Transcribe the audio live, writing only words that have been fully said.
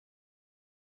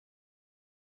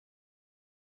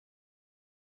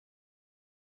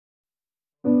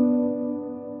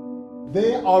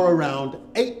There are around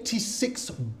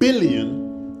 86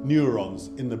 billion neurons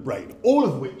in the brain, all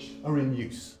of which are in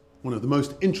use. One of the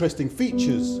most interesting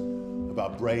features of our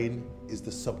brain is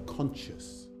the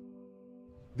subconscious.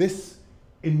 This,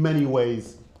 in many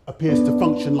ways, appears to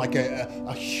function like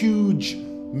a huge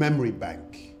memory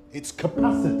bank. Its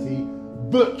capacity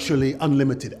virtually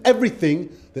unlimited.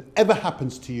 Everything that ever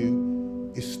happens to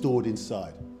you is stored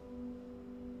inside.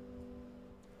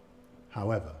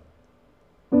 However,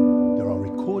 there are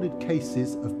recorded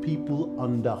cases of people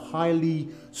under highly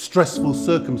stressful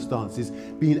circumstances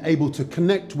being able to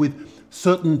connect with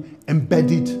certain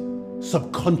embedded,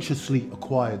 subconsciously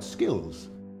acquired skills,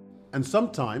 and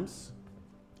sometimes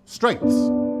strengths.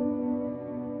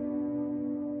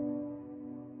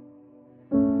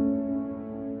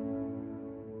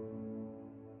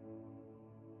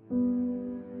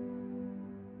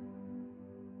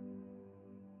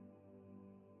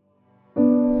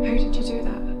 How did you do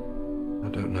that? I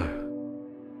don't know.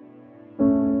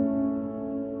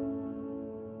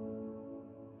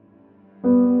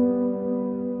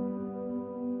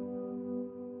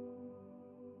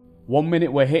 One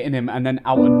minute we're hitting him, and then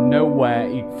out of nowhere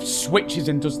he switches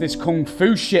and does this kung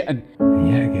fu shit, and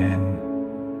yet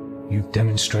again, you've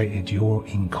demonstrated your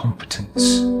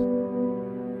incompetence.